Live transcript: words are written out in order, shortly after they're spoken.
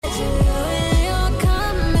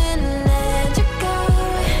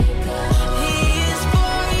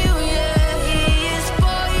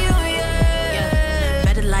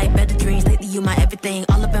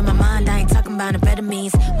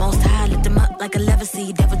like a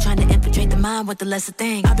legacy. Devil trying to infiltrate the mind with the lesser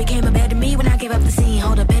thing. I became a better me when I gave up the scene.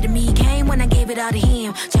 Hold up, better me came when I gave it all to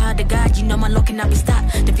him. Child of God, you know my Lord cannot be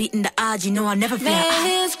stopped. Defeating the odds, you know I'll never fail. Man,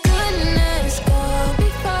 His goodness go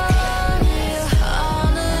before.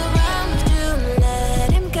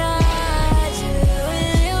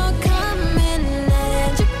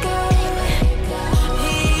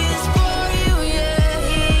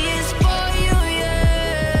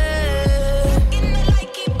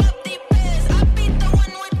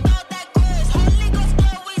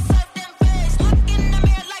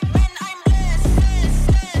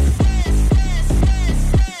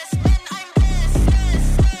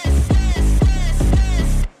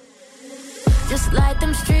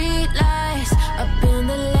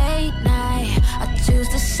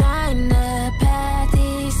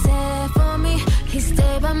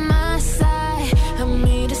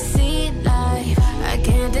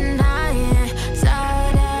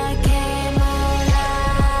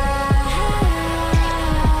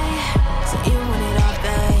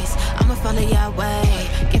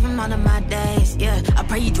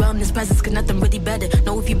 Presence, cause nothing really better.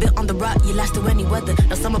 Know if you built on the rock, you last through any weather.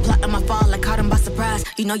 No summer plot on my fall, like caught him by surprise.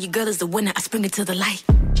 You know your girl is the winner, I spring into the light.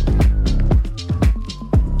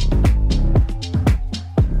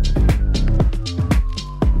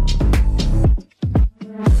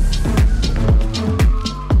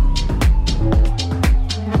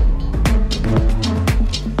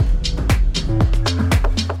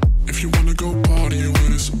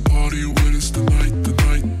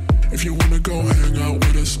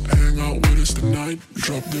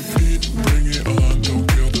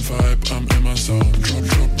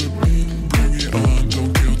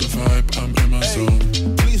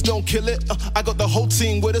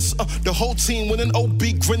 The whole team with an OB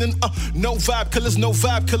grinning, no vibe killers, no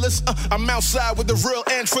vibe killers. I'm outside with the real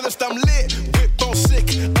Antrillist. I'm lit, whipped on sick.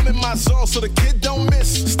 I'm in my zone, so the kid don't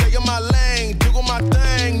miss. Stay in my lane, do my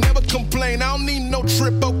thing, never complain. I don't need no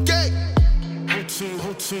trip, okay?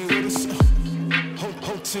 Whole team with us.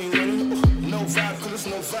 Whole team with us. No vibe killers,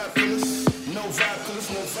 no vibe killers. No vibe killers,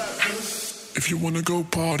 no vibe killers. If you wanna go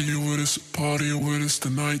party with us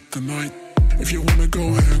tonight. If you wanna go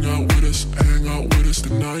hang out with us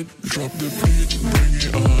tonight. Drop the beat, bring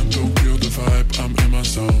it on, don't kill the vibe, I'm in my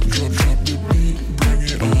zone. Drop the beat, bring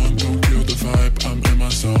it on, don't kill the vibe, I'm in my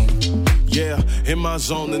zone. Yeah, in my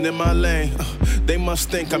zone and in my lane. They must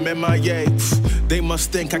think I'm MIA. They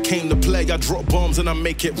must think I came to play. I drop bombs and I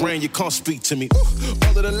make it rain. You can't speak to me.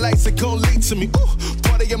 All of the lights that gon' lead to me.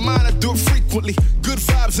 Part of your mind, I do it frequently. Good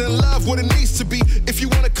vibes and love, what it needs to be. If you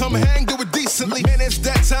wanna come hang, do it decently. Man, it's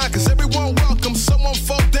that time, cause everyone welcome. Someone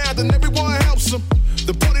fall down, then everyone helps them.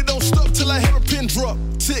 The party don't stop till I hear a pin drop.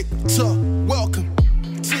 Tick tock, welcome.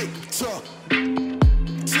 Tick tock,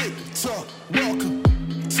 tick tock, welcome.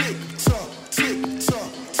 Tick tock, tick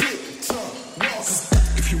tock, tick tock, welcome.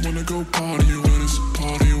 If you wanna go party with us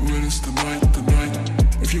tonight.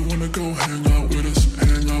 If you wanna go hang out with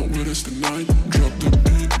us tonight. Drop the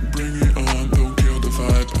beat, bring it on, don't kill the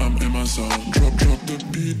vibe, I'm in my zone. Drop the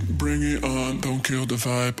beat, bring it on, don't kill the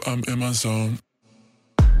vibe, I'm in my zone.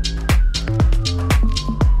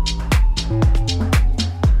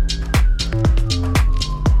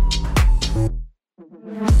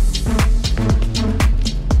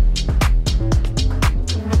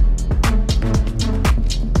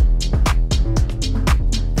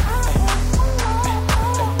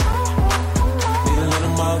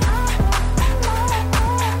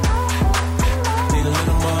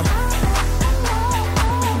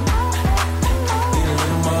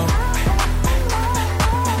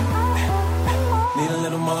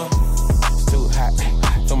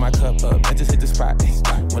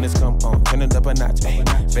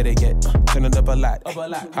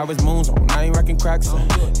 Harvest moons on, I ain't rockin' Crocs.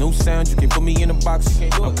 New sound, you can put me in a box.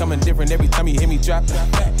 I'm coming different every time you hear me drop.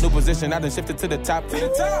 New position, I done shifted to the top.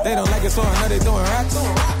 They don't like it, so I know they doing rocks.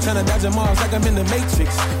 Tryna dodge them all like I'm in the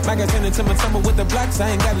Matrix. My guy turning to my tumble with the blocks. I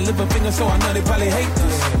ain't got a little finger, so I know they probably hate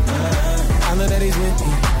this. I know that he's with me.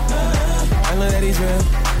 I know that he's real.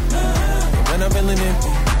 When I'm feeling empty,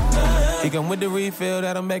 he come with the refill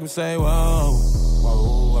that'll make him say, whoa.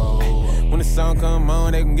 When the song come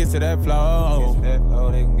on, they can get to that flow.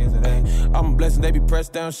 I'm blessed, they be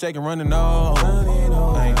pressed down, shaking, running off.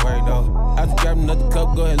 I ain't worried though. I just grab another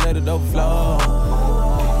cup, go ahead, let it overflow.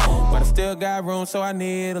 But I still got room, so I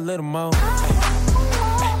need a little more.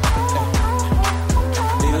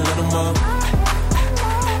 Need a little more.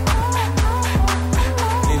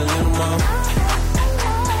 Need a little more.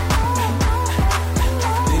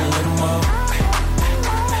 Need a little more.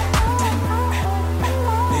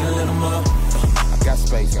 Need a little more. I got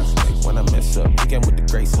space. When I mess up, begin with the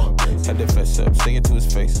grace. Cut that fess up, sing it to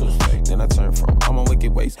his face. Then I turn from I'm on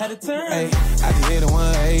wicked ways. Hey, I just hit a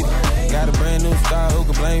 180. Got a brand new star, who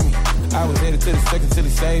can blame me? I was headed to the second till he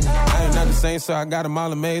saved me. I ain't not the same, so I got them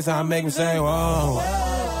all amazed. How I make them say, whoa.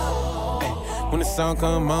 Hey, when the sun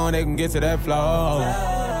come on, they can get to that flow.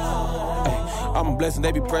 Hey, I'm a blessing,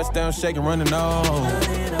 they be pressed down, shaking, running on.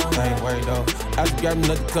 I ain't worried though. I just got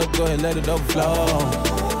another cup, go ahead, let it overflow.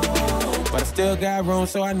 But I still got room,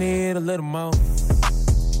 so I need a little more.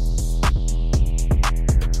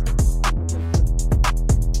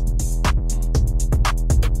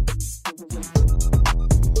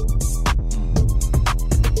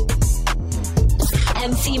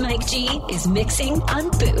 MC Mike G is mixing on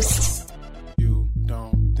Boost. You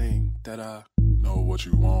don't think that I know what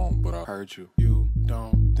you want, but I heard you. You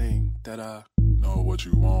don't think that I know what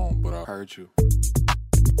you want, but I heard you.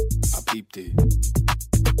 I peeped it.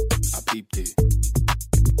 I peeped it.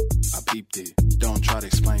 I peeped it. Don't try to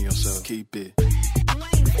explain yourself. Keep it.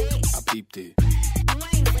 I peeped it.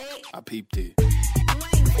 I peeped it.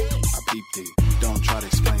 I peeped it. Don't try to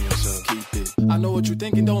explain yourself. Keep it. I know what you're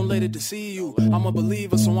thinking. Don't let it deceive you. I'm a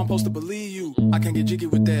believer, so I'm supposed to believe you. I can't get jiggy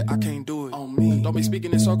with that. I can't do it on me. Don't be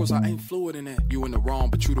speaking in circles. I ain't fluid in that. You in the wrong,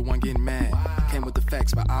 but you the one getting mad. Came with the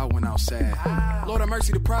facts, but I went outside. Lord have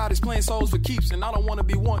mercy, the pride is playing souls for keeps, and I don't want to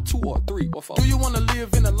be 1, 2, or 3, or 4. Do you want to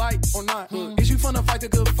live in the light or not? Is you finna fight the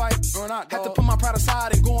good fight or not? Have to put my pride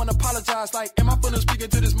aside and go and apologize. Like, am I finna speak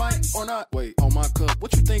into this mic or not? Wait, on my cup,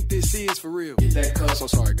 what you think this is for real? Get that cup. So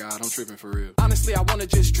sorry, God, I'm tripping for real. Honestly, I wanna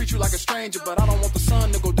just treat you like a stranger, but I don't want the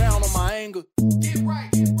sun to go down on my anger. Get right,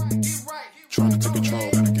 get right, get right. Trying to take control,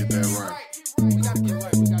 gotta get that right. We gotta get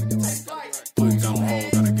right, we gotta get that right. Putting down a hole,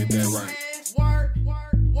 gotta get that right. Work,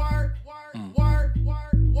 work, work, work, work,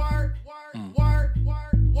 work, work, work,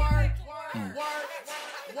 work, work.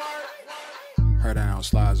 Her down,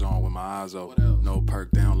 slides on with my eyes open. No perk,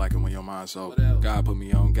 they don't like it when your mind's open. God put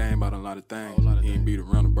me on game about a lot of things. He ain't beat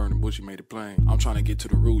around the burning bush, he made it plain. I'm trying to get to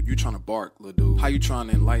the root, you trying to bark, little dude. How you trying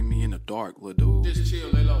to enlighten me in the dark, little dude? Just chill,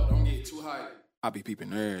 lay low, don't get too high. I be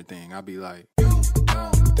peeping everything, I be like, you don't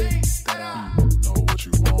think that I know what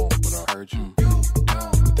you want, but I heard you. You don't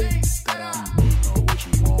think that I know what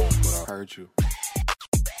you want, but I heard you.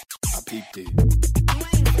 I peeped it.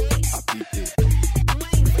 I peeped it.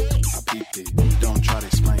 I peeped it. Don't try to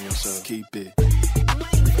explain yourself. Keep it. I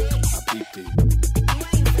peeped it.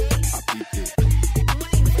 I peeped it.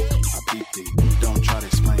 I peeped it. Don't try to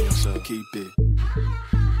explain yourself. Keep it.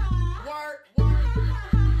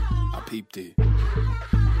 I peeped it.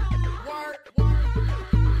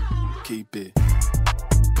 Keep it.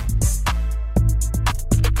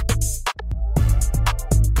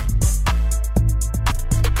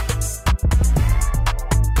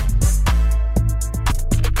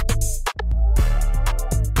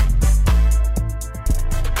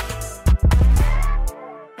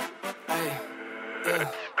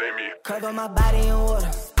 Cover my body in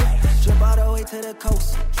water. Drip all the way to the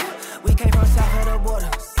coast. We came from south of the border.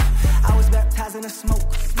 I was baptized in the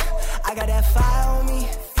smoke. I got that fire on me.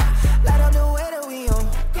 Light up the way that we on.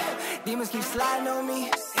 Demons keep sliding on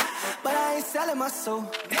me, but I ain't selling my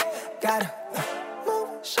soul. Gotta move,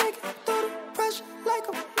 shake it through the pressure like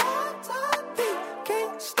a water beat.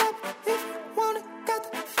 Can't stop if you want it.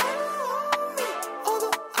 Got the fire on me.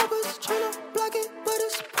 Although I was trying to block it, but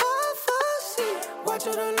it's prophecy. Watch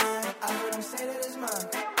out the line. I heard him say that it's mine.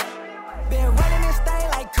 Been running this thing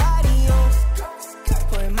like cardio.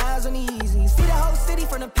 Putting miles on the easy. See the whole city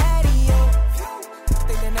from the patio.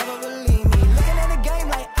 Think they never believe me. Looking at the game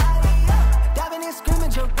like Aliyah. Diving in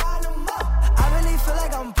scrimmage, you're riding them up. I really feel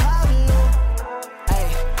like I'm Pablo. Ay,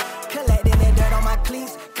 collecting that dirt on my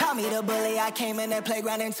cleats. Call me the bully. I came in that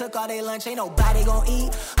playground and took all their lunch. Ain't nobody gon'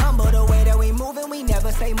 eat. Humble the way that we moving. We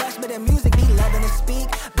never say much, but the music be loving to speak.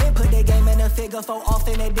 Been put the game in a figure 4 off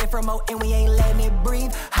in a different mode, and we ain't letting it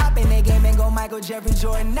breathe. Hop in the game and go Michael Jeffrey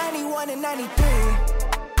Jordan, 91 and 93.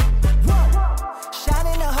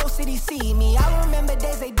 Shining the whole city see me. I remember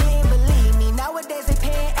days they didn't believe me. Nowadays they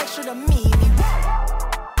paying extra to meet me.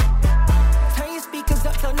 Turn your speakers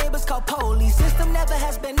up till neighbors call police. System never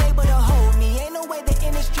has been able to hold me. Ain't no way the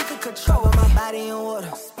industry could control my body in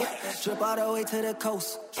water. Drip all the way to the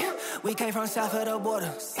coast. We came from south of the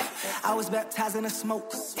border. I was baptized in the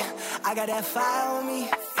smoke. I got that fire on me.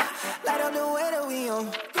 Light up the way that we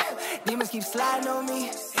on. Demons keep sliding on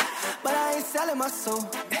me, but I ain't selling my soul.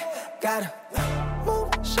 Gotta move,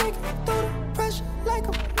 shake it through the pressure like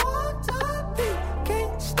a water beat.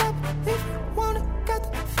 Can't stop if you want it.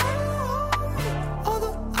 Got the fire on me.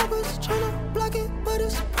 Although I was trying to block it, but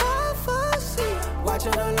it's prophecy. Watch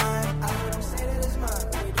out the line. I heard him say that it's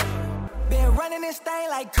mine. Been running this thing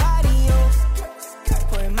like cardio.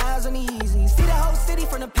 Putting miles miles on the easy. See the whole city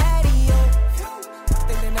from the patio.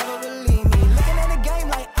 Think they never believe me. Looking at the game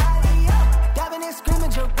like Aliyah. Diving and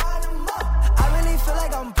screaming, Geronimo. I really feel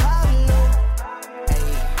like I'm Pablo.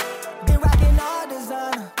 Ay. Been rocking all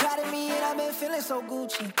designer. Proud of me and I've been feeling so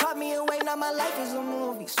Gucci. Caught me away, now my life is a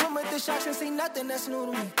movie. Swim with the sharks and see nothing that's new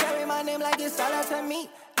to me. Carry my name like it's all out to me.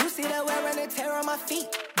 You see the wear and the tear on my feet.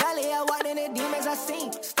 Valley, I walked in the demons I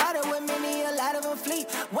seen. Started with many, a lot of them flee.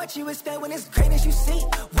 What you expect when it's greatness you see?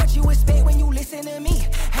 What you expect when you listen to me?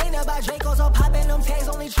 Ain't about Dracos or popping them tags.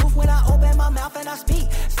 Only truth when I open my mouth and I speak.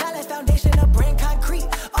 Solid foundation of brain concrete.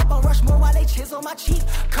 Up on Rushmore while they chisel my cheek.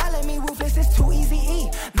 Calling me ruthless, it's too easy E.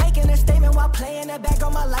 Making a statement while playing the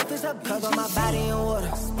background. My life is a beach. Cover my body in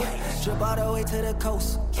water. Drip all the way to the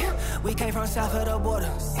coast. We came from south of the border.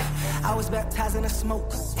 I was baptized in the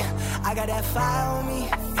smoke. I got that fire on me.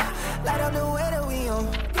 Light up the way that we on.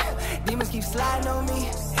 Demons keep sliding on me,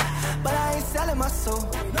 but I ain't selling my soul.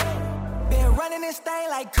 Been running this thing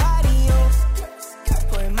like cardio.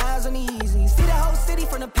 Putting miles on the easy. See the whole city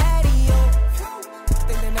from the patio.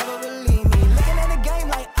 Think they never believe me. Looking at the game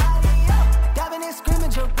like Aliyah. Diving and screaming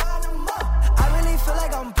Geronimo. I really feel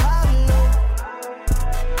like I'm Pablo.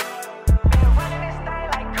 Been running this thing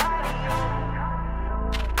like cardio.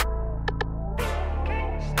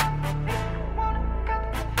 Can't stop if you wanna go.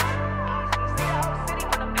 See the whole city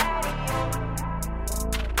from the patio.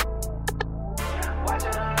 Watch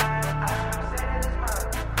it online, I'm saying it's mine.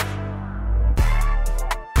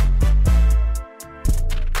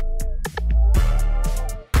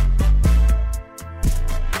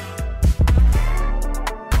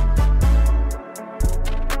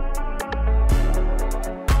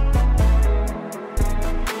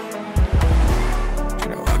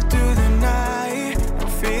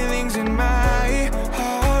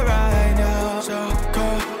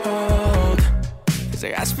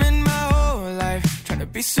 I spend my whole life trying to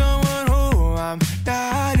be someone who I'm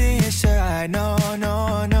not inside. No,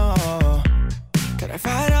 no, no. Gotta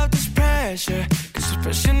fight out this pressure, cause it's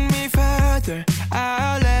pushing me further.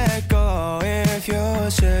 I'll let go if you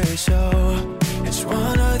say so. It's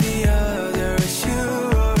one or the other, it's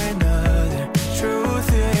you or another.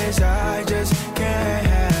 Truth is I just can't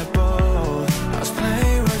have both. I was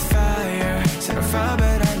playing with fire, said I'm fine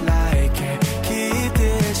but I like it. Keep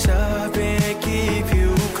this up and keep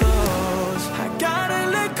you close. I gotta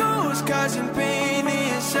let go, it's causing pain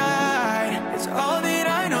inside. It's all that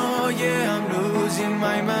I know, yeah, I'm losing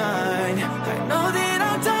my mind. I know that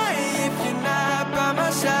I'll die if you're not by my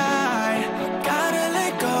side. I gotta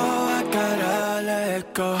let go, I gotta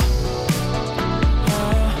let go.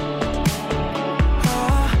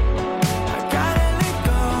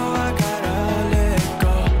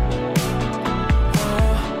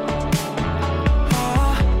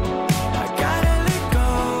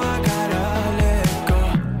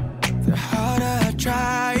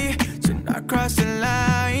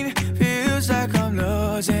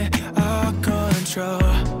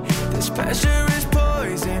 This pressure is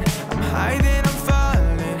poison. I'm high then I'm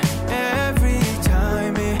falling. Every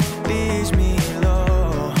time it leaves me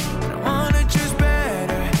low. I wanna choose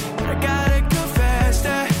better, but I gotta go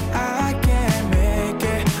faster. I can't make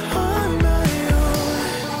it on my own.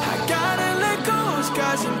 I gotta let go, it's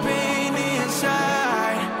causing pain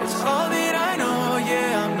inside. It's all that I know,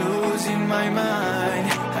 yeah, I'm losing my mind.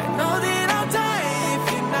 I know that I'll die if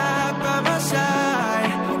you're not by my side.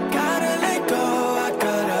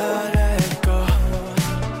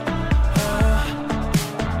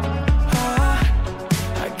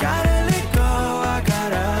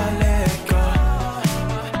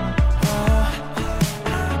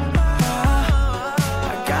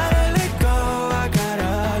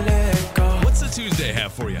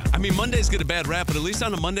 Mondays get a bad rap, but at least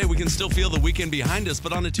on a Monday we can still feel the weekend behind us.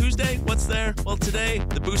 But on a Tuesday, what's there? Well, today,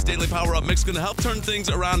 the Boost Daily Power Up Mix is going to help turn things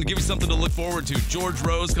around and give you something to look forward to. George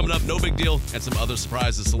Rose coming up, no big deal, and some other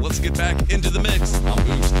surprises. So let's get back into the mix on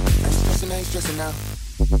Boost. Ain't stressing now.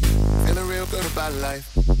 Feeling real good about life.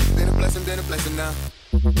 Been a blessing now.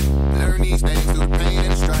 Learn these things through the pain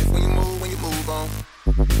and the strife. When you move on.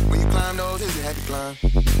 When you climb those hills you had to climb.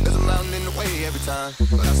 There's a mountain in the way every time,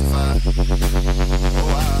 but I survive.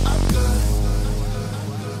 Oh, I'm good.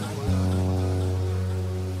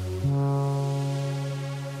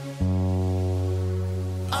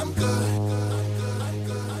 I'm good. I'm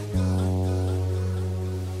good.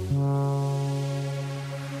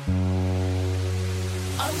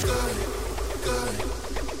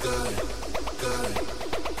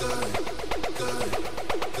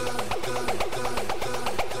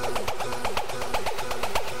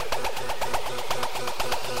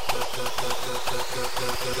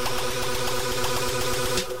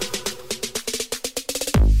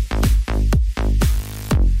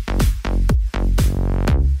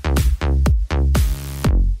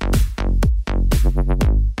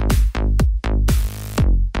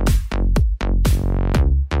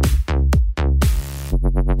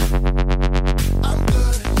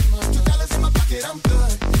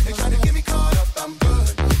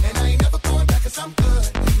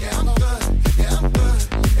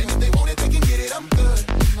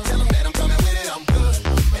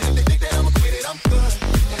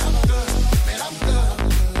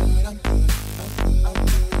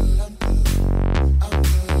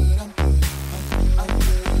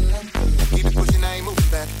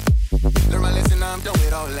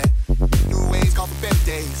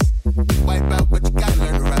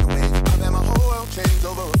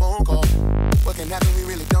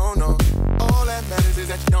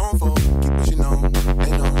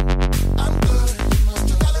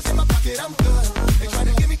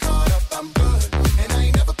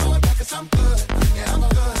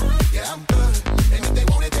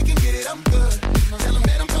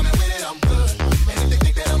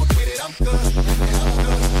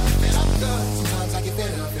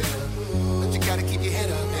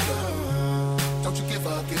 give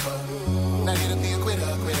up. Not here to be a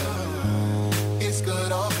quitter. It's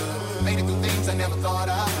good, all good. Made it through things I never thought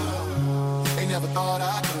I would. They never thought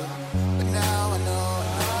I could. But now I know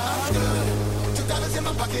I'm good. $2 in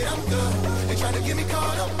my pocket, I'm good. They try to get me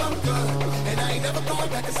caught up, I'm good. And I ain't never going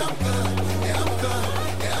back 'cause I'm good. Yeah, I'm good.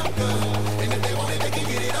 And if they want it, they can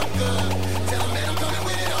get it, I'm good. Tell them that I'm coming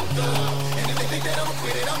with it, I'm good. And if they think that I'ma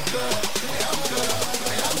quit it, I'm good. Yeah, I'm good.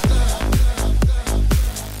 Yeah, I'm good.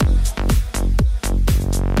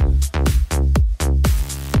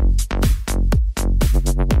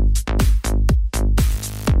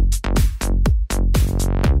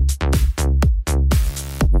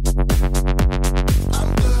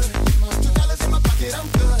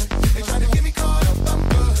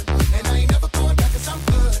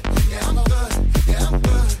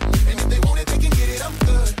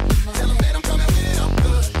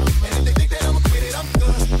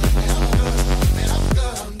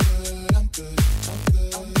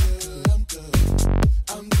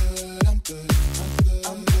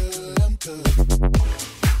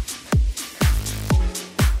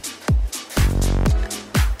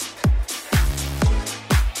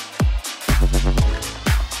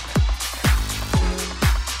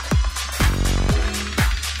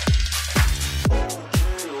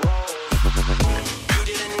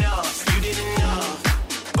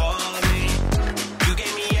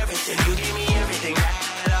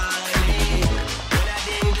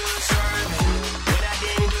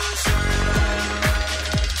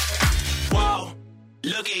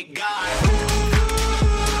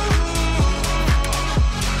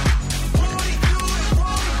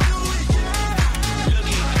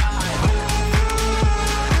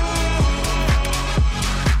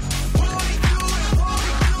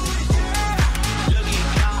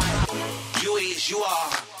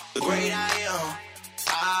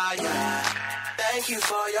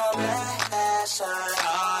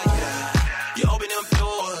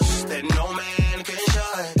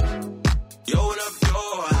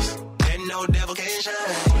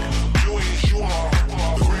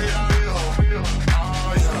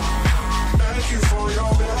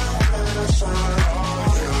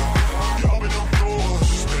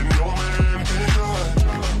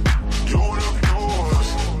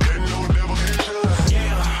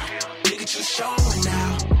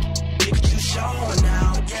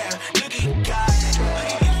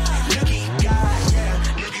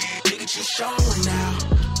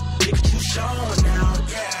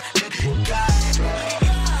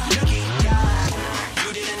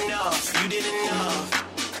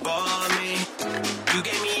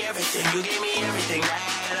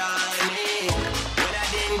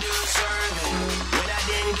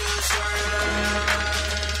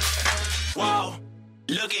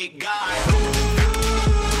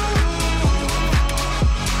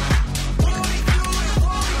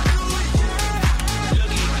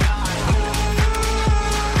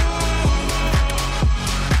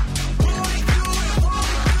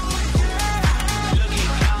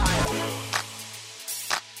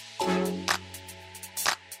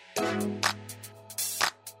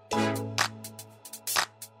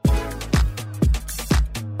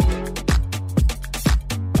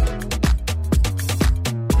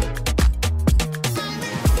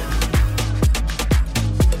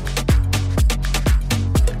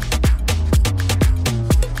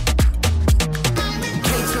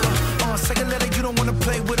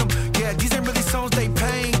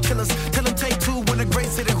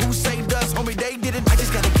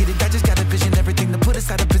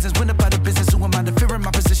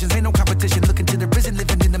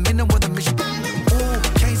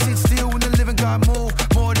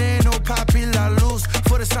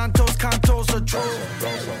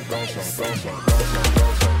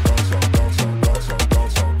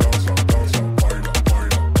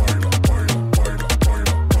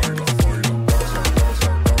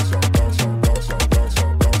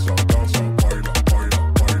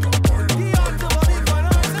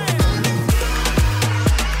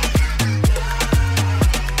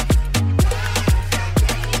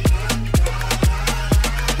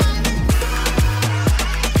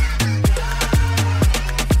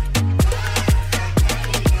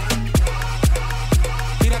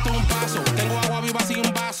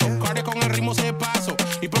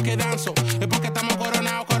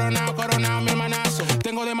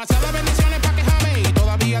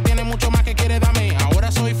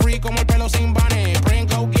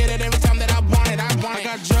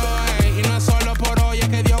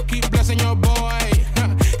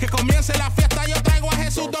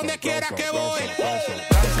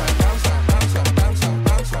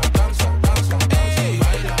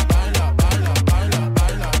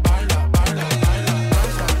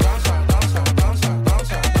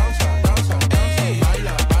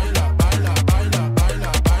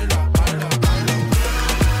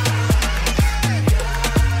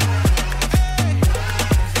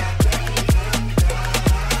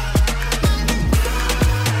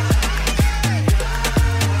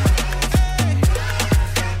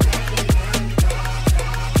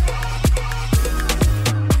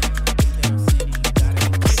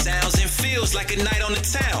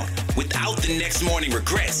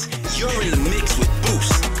 This, you're in the mix with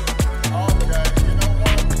Boost.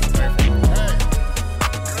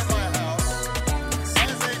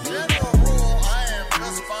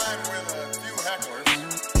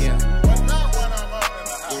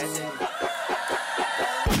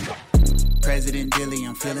 President Dilly,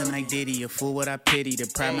 I'm feeling like Diddy, a fool what I pity, to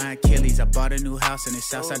pride my Achilles. I bought a new house and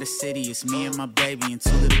it's outside the city. It's me and my baby and 2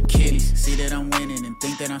 little kitties. See that I'm winning and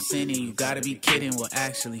think that I'm sinning. You gotta be kidding. Well,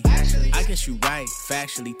 actually, I guess you right,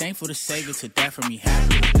 factually. Thankful the Savior took that from me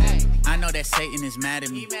happily. I know that Satan is mad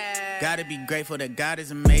at me. Gotta be grateful that God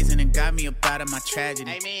is amazing and got me up out of my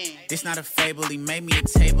tragedy. This not a fable, he made me a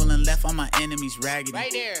table and left all my enemies raggedy.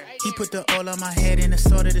 He put the oil on my head and the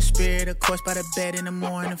sword of the spirit. Of course, by the bed, and the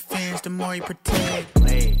more interference, the more he protect.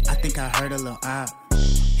 I think I heard a little op.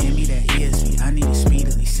 Hand me that ESV, I need it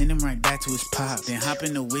speedily. Send him right back to his pop. Then hop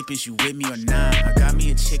in the whip, is you with me or not? I got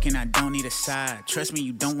me a chicken, I don't need a side. Trust me,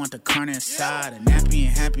 you don't want the carne aside. A nappy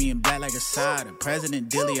and happy and black like a side. A President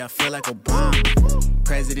Dilly, I feel like Obama.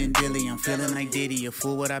 President Dilly, I'm feeling like Diddy. A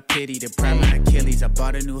fool what I pity, to pride my Achilles. I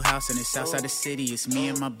bought a new house and it's outside the city. It's me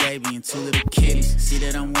and my baby and 2 little kitties. See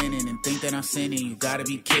that I'm winning and think that I'm sinning. You gotta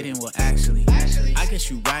be kidding. Well, actually, I guess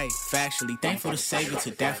you right, factually. Thankful the Savior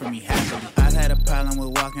took that from me happily. I've had a problem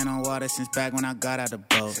with walking on water since back when I got out the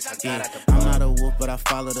boat. Yeah, I'm not a wolf, but I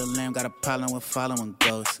follow the lamb. Got a problem with following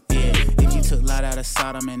ghosts. Yeah, if you took Lot out of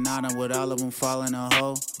Sodom and Adam, would all of them fall in a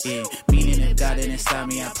hole? Yeah, meaning if God didn't stop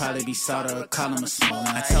me, I'd probably be salt or call him a smoke.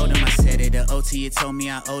 I told him I said it. The OT had told me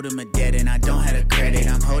I owed him a debt and I don't have a credit.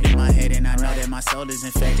 I'm holding my head and I know that my soul is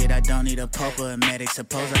infected. I don't need a pope or a medic.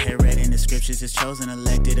 Suppose I had read in the scriptures, it's chosen,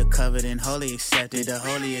 elected, or covered and holy accepted. The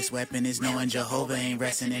holiest weapon is knowing Jehovah ain't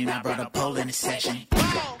resting, and I brought a pole in the section.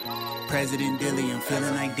 President Dilly, I'm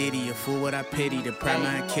feeling like Diddy, a fool what I pity, to pride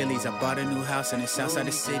my Achilles. I bought a new house and it's outside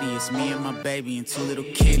the city. It's me and my baby and 2 little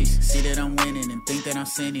kitties. See that I'm winning and think that I'm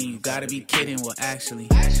sinning. You gotta be kidding. Well, actually,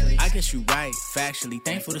 I guess you right, factually.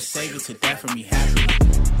 Thankful the Savior took that from me happily.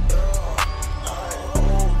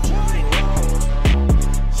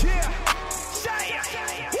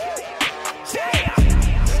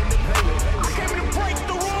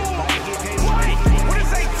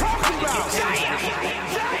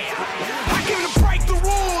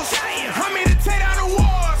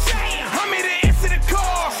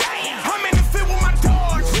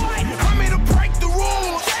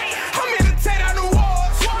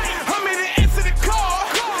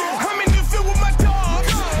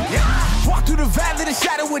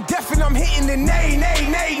 With death and I'm hitting the nay, nay,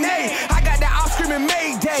 nay, nay. I got that out screaming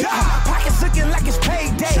Mayday. Pockets looking like it's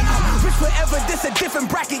payday. Rich forever, this a different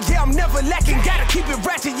bracket. Yeah, I'm never lacking. Gotta keep it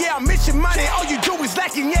ratchet. Yeah, I'm missing money. All you do is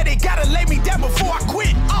lacking. Yeah, they gotta lay me down before I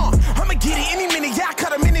quit. I'ma get it any minute. Yeah, I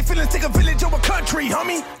cut a minute. Feeling take a village over country,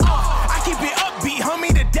 homie. I keep it upbeat,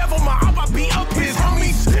 homie. The devil, my op, I be up his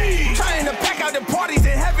homies. Trying to pack out the parties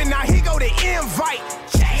in heaven. Now here go the invite.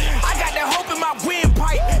 I got the hope in my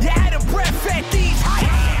windpipe. Yeah, I had a breath at these heights.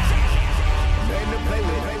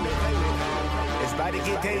 It's about to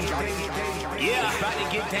get dangerous. Yeah, it's about to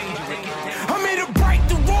get dangerous. I'm here to break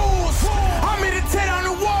the rules. I'm here to tear down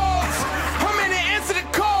the walls. I'm here to answer the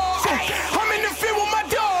call. I'm in the field with my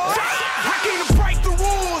dogs. I came to break the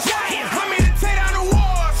rules. I'm here to tear down the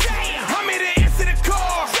walls. I'm here to answer the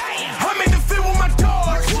call. I'm in the field with my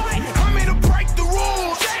dogs. I'm here to break the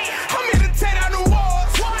rules. I'm here to tear down the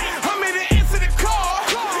walls. I'm here to answer the call.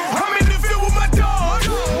 I'm in the field with my dogs.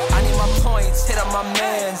 I need my points, hit on my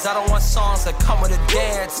mans. I don't want songs that come with a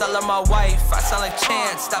dance. I love my wife, I sound like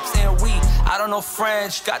Chance. Stop saying we, I don't know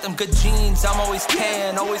French. Got them good genes, I'm always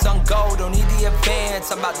tan. Always on go, don't need the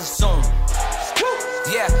advance. I'm about to zoom.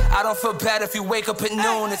 Yeah, I don't feel bad if you wake up at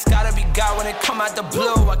noon. It's gotta be God when it come out the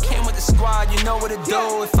blue. I came with the squad, you know what to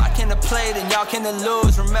do. If I can't play, then y'all can't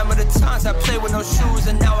lose. Remember the times I played with no shoes,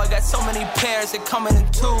 and now I got so many pairs that come in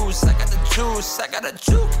twos. I got the juice, I got the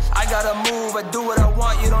juke. I gotta move, I do what I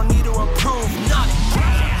want, you don't need to improve nothing.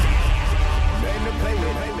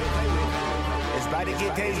 It's about to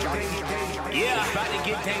get dangerous. Yeah, it's about to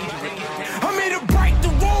get dangerous. I'm here to break the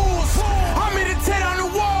rules. I'm here to tear down the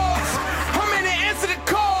walls. I'm here to answer the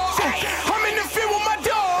call. I'm in the field with my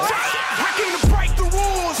dogs. I came to break the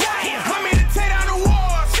rules. I'm here to tear down the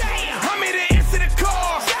walls. I'm here to answer the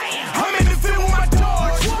call. I'm in the field with my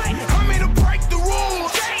dogs. I'm here to break the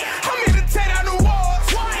rules. I'm here to tear down the walls.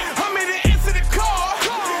 I'm here to answer the call.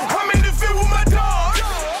 I'm in the field with my dogs.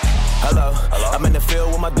 Hello, I'm in the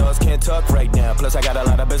field with my dogs. Can't talk right now. Plus I got a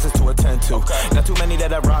lot of business to to attend to. Not too many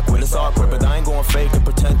that I rock with, it's awkward, but I ain't going fake or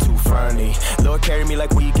pretend to. Fernie, Lord carry me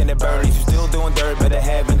like Weekend at Bernie's. You still doing dirt, better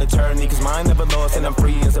have an attorney, cause mine never lost and I'm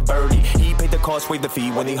free as a birdie. He paid the cost, paid the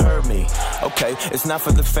fee when he heard me. Okay, it's not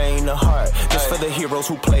for the faint of heart, just for the heroes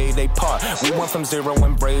who played their part. We went from zero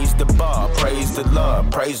and raised the bar. Praise the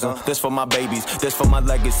Lord, praise them. This for my babies, this for my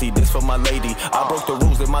legacy, this for my lady. I broke the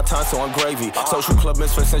rules with my time, so I'm gravy. Social club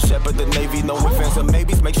misfits and shepherd the Navy. No offense or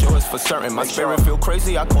maybes, make sure it's for certain. My spirit feel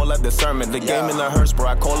crazy, I call that discernment. The game in the hearse, bro,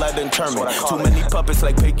 I call that interment. Too many puppets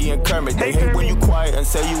like Piggy and Kermit. They hate when you quiet and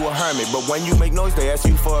say you a hermit, but when you make noise, they ask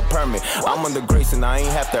you for a permit. I'm under grace and I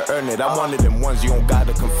ain't have to earn it. I'm one of them ones, you don't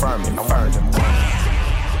gotta confirm it.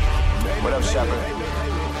 What up, Shepherd?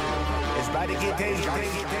 It's about to get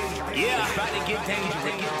dangerous. Yeah, it's about to get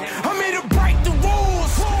dangerous. I'm here to break the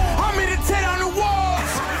rules. I'm here to tear down the walls.